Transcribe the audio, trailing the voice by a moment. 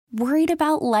Worried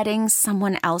about letting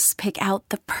someone else pick out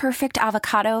the perfect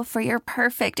avocado for your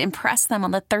perfect impress them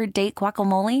on the third date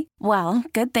guacamole? Well,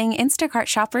 good thing Instacart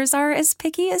shoppers are as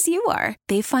picky as you are.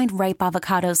 They find ripe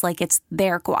avocados like it's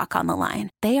their guac on the line.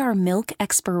 They are milk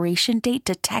expiration date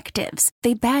detectives.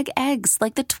 They bag eggs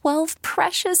like the 12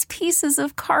 precious pieces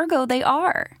of cargo they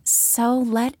are. So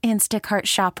let Instacart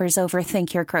shoppers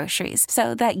overthink your groceries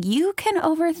so that you can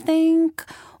overthink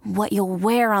what you'll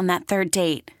wear on that third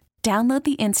date. Download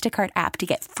the Instacart app to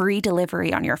get free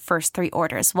delivery on your first 3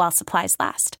 orders while supplies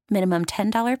last. Minimum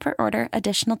 $10 per order.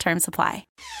 Additional terms apply.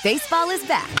 Baseball is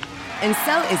back, and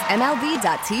so is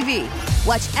MLB.tv.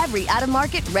 Watch every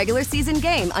out-of-market regular season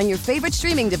game on your favorite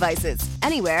streaming devices.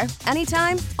 Anywhere,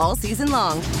 anytime, all season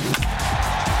long.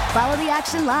 Follow the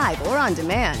action live or on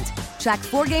demand. Track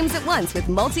 4 games at once with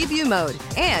multi-view mode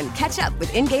and catch up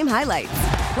with in-game highlights.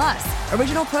 Plus,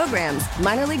 original programs,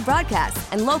 minor league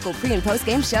broadcasts, and local pre- and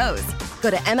post-game shows. Go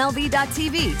to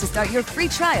MLB.tv to start your free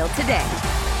trial today.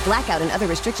 Blackout and other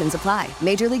restrictions apply.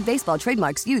 Major League Baseball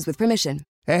trademarks used with permission.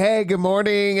 Hey, good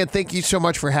morning, and thank you so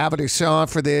much for having us on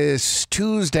for this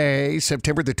Tuesday,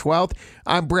 September the 12th.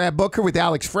 I'm Brad Booker with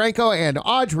Alex Franco and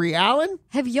Audrey Allen.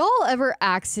 Have y'all ever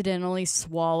accidentally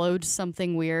swallowed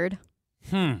something weird?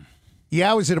 Yeah,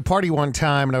 I was at a party one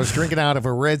time, and I was drinking out of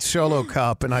a red Solo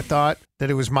cup, and I thought that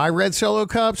it was my red Solo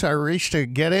cup, so I reached to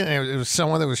get it, and it was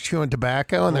someone that was chewing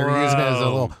tobacco, and they were using it as a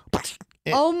little...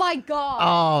 Oh, my God.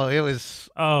 Oh, it was...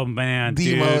 Oh, man, the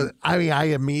dude. most, I mean, I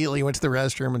immediately went to the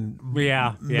restroom and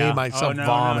made myself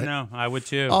vomit. No, I would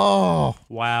too. Oh.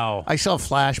 Wow. I still have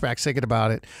flashbacks thinking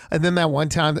about it. And then that one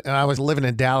time I was living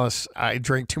in Dallas, I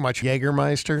drank too much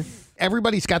Jägermeister.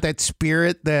 Everybody's got that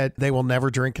spirit that they will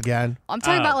never drink again. I'm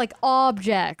talking about like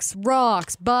objects,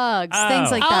 rocks, bugs,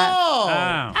 things like that.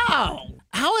 Oh.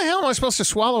 How the hell am I supposed to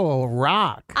swallow a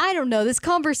rock? I don't know. This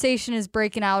conversation is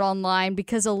breaking out online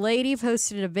because a lady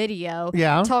posted a video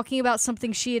talking about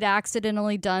something she had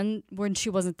accidentally done when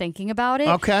she wasn't thinking about it.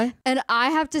 Okay. And I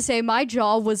have to say, my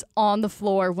jaw was on the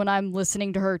floor when I'm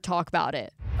listening to her talk about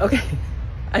it. Okay.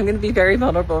 I'm going to be very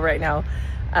vulnerable right now.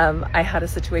 I had a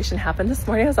situation happen this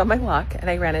morning. I was on my walk and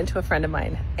I ran into a friend of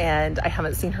mine and I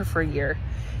haven't seen her for a year.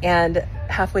 And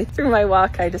halfway through my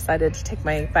walk, I decided to take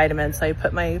my vitamins. So I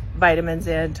put my vitamins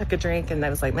in, took a drink, and I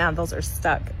was like, man, those are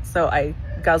stuck. So I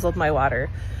guzzled my water,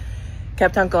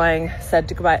 kept on going, said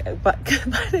goodbye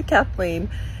to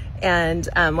Kathleen, and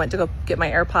went to go get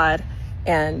my AirPod.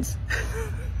 And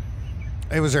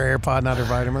it was her AirPod, not her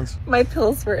vitamins. My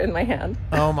pills were in my hand.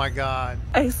 Oh, my God.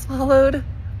 I swallowed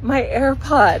my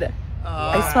AirPod.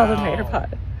 I swallowed my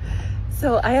AirPod.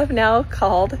 So I have now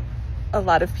called a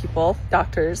lot of people,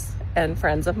 doctors and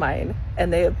friends of mine,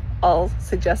 and they have all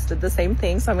suggested the same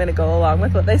thing, so I'm going to go along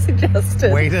with what they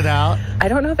suggested. Wait it out. I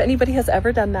don't know if anybody has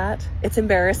ever done that. It's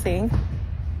embarrassing,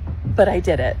 but I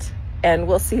did it, and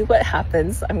we'll see what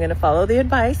happens. I'm going to follow the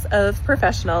advice of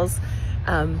professionals.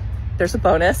 There's a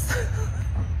bonus.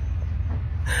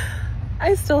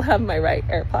 I still have my right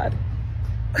AirPod.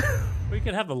 We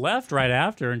could have the left right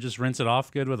after and just rinse it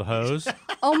off good with a hose.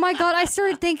 Oh my God, I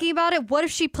started thinking about it. What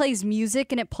if she plays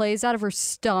music and it plays out of her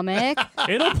stomach?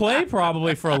 It'll play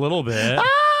probably for a little bit.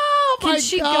 Can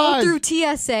she go through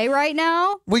TSA right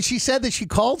now? When she said that she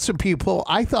called some people,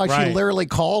 I thought she literally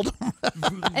called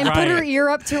them. And put her ear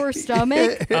up to her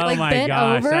stomach, like my bent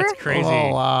gosh, over? that's crazy.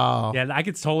 Oh, wow. Yeah, I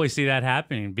could totally see that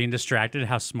happening, being distracted,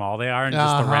 how small they are and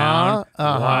just around.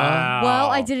 Wow. Well,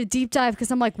 I did a deep dive because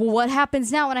I'm like, well, what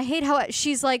happens now? And I hate how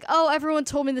she's like, oh, everyone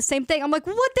told me the same thing. I'm like,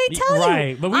 well, what'd they tell you?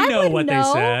 Right, but we know what they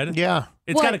said. Yeah.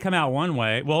 It's got to come out one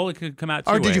way. Well, it could come out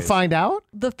two Or did you ways. find out?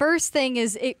 The first thing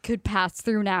is it could pass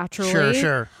through naturally.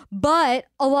 Sure. But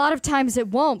a lot of times it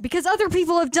won't because other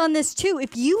people have done this too.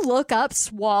 If you look up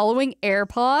swallowing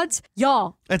AirPods,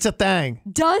 y'all, It's a thing.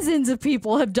 dozens of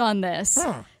people have done this.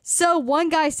 So one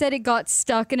guy said it got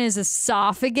stuck in his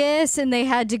esophagus and they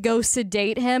had to go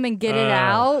sedate him and get it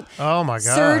out. Oh, my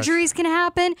God. Surgeries can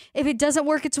happen. If it doesn't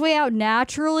work its way out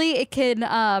naturally, it can,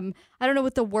 I don't know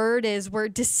what the word is, where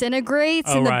it disintegrates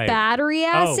and the battery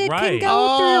acid can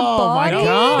go through your body. My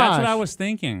God. That's what I was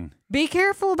thinking. Be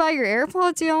careful about your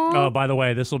AirPods, y'all. Oh, by the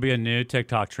way, this will be a new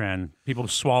TikTok trend. People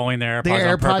swallowing their The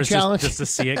AirPods on AirPod purpose challenge? just to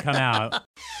see it come out.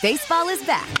 Baseball is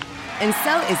back, and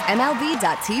so is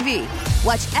MLB.tv.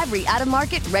 Watch every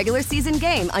out-of-market regular season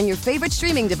game on your favorite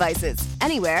streaming devices.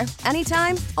 Anywhere,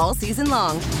 anytime, all season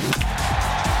long.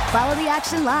 Follow the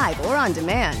action live or on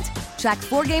demand. Track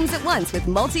 4 games at once with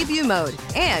multi-view mode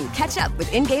and catch up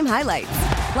with in-game highlights.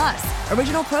 Plus,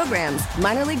 original programs,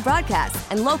 minor league broadcasts,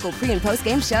 and local pre- and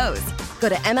post-game shows. Go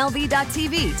to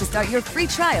MLB.tv to start your free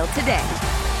trial today.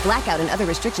 Blackout and other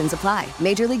restrictions apply.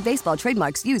 Major League Baseball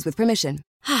trademarks used with permission.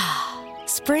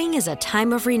 Spring is a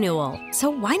time of renewal, so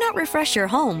why not refresh your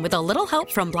home with a little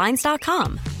help from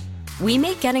Blinds.com? We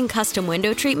make getting custom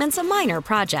window treatments a minor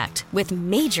project with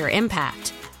major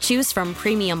impact. Choose from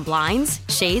premium blinds,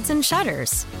 shades, and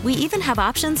shutters. We even have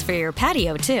options for your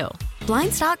patio, too.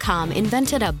 Blinds.com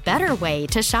invented a better way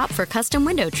to shop for custom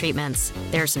window treatments.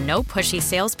 There's no pushy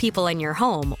salespeople in your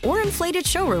home or inflated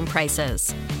showroom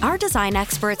prices. Our design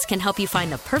experts can help you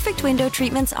find the perfect window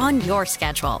treatments on your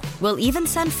schedule. We'll even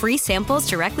send free samples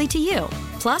directly to you.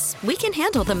 Plus, we can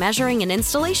handle the measuring and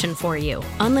installation for you.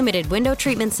 Unlimited window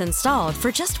treatments installed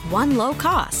for just one low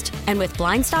cost. And with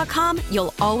Blinds.com,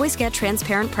 you'll always get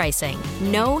transparent pricing.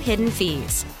 No hidden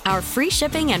fees. Our free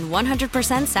shipping and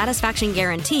 100% satisfaction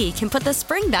guarantee can put the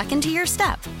spring back into your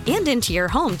step and into your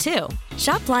home, too.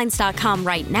 Shop Blinds.com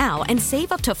right now and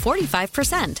save up to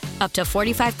 45%. Up to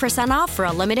 45% off for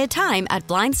a limited time at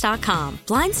Blinds.com.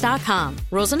 Blinds.com.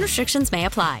 Rules and restrictions may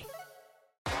apply.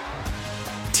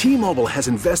 T-Mobile has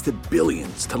invested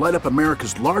billions to light up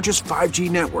America's largest 5G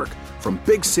network, from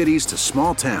big cities to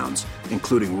small towns,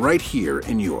 including right here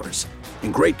in yours.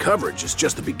 And great coverage is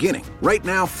just the beginning. Right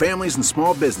now, families and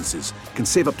small businesses can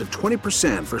save up to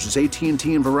 20% versus AT&T and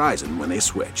Verizon when they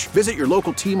switch. Visit your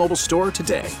local T-Mobile store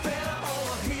today.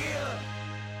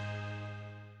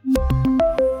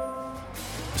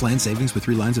 Plan savings with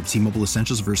 3 lines of T-Mobile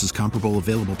Essentials versus comparable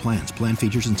available plans. Plan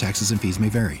features and taxes and fees may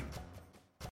vary.